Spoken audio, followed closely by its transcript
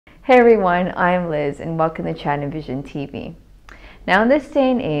Hey everyone, I'm Liz and welcome to FaceVsion TV. Now in this day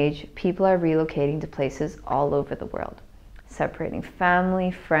and age, people are relocating to places all over the world, separating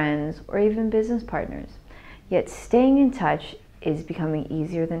family, friends, or even business partners. Yet staying in touch is becoming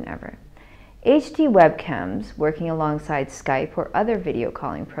easier than ever. HD webcams, working alongside Skype or other video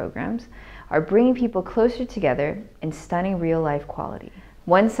calling programs, are bringing people closer together in stunning real-life quality.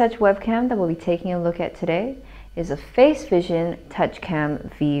 One such webcam that we'll be taking a look at today is a FaceVsion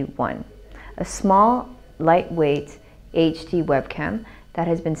TouchCam V1, a small, lightweight HD webcam that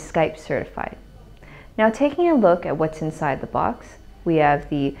has been Skype certified. Now taking a look at what's inside the box, we have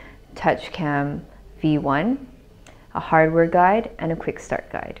the TouchCam V1, a hardware guide, and a quick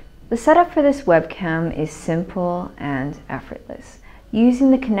start guide. The setup for this webcam is simple and effortless.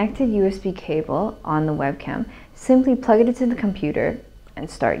 Using the connected USB cable on the webcam, simply plug it into the computer and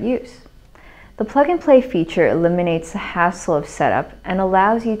start use. The plug-and-play feature eliminates the hassle of setup and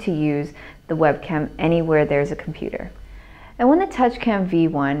allows you to use the webcam anywhere there's a computer. And when the TouchCam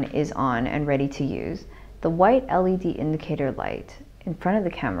V1 is on and ready to use, the white LED indicator light in front of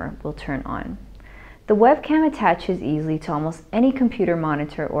the camera will turn on. The webcam attaches easily to almost any computer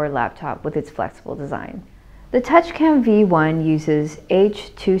monitor or laptop with its flexible design. The TouchCam V1 uses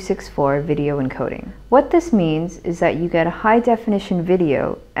H.264 video encoding. What this means is that you get a high-definition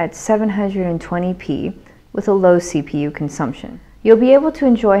video at 720p with a low CPU consumption. You'll be able to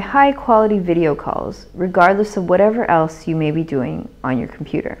enjoy high-quality video calls regardless of whatever else you may be doing on your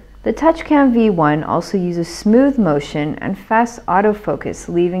computer. The TouchCam V1 also uses smooth motion and fast autofocus,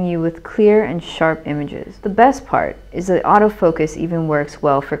 leaving you with clear and sharp images. The best part is that autofocus even works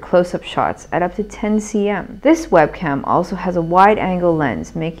well for close-up shots at up to 10 cm. This webcam also has a wide-angle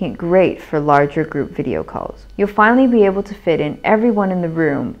lens, making it great for larger group video calls. You'll finally be able to fit in everyone in the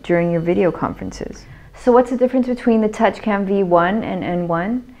room during your video conferences. So what's the difference between the TouchCam V1 and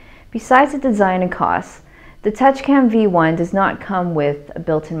N1? Besides the design and cost, the TouchCam V1 does not come with a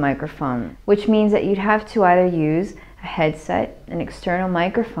built-in microphone, which means that you'd have to either use a headset, an external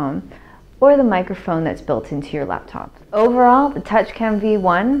microphone, or the microphone that's built into your laptop. Overall, the TouchCam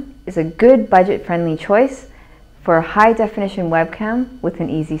V1 is a good budget-friendly choice for a high-definition webcam with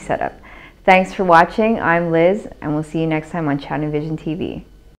an easy setup. Thanks for watching. I'm Liz, and we'll see you next time on FaceVsion TV.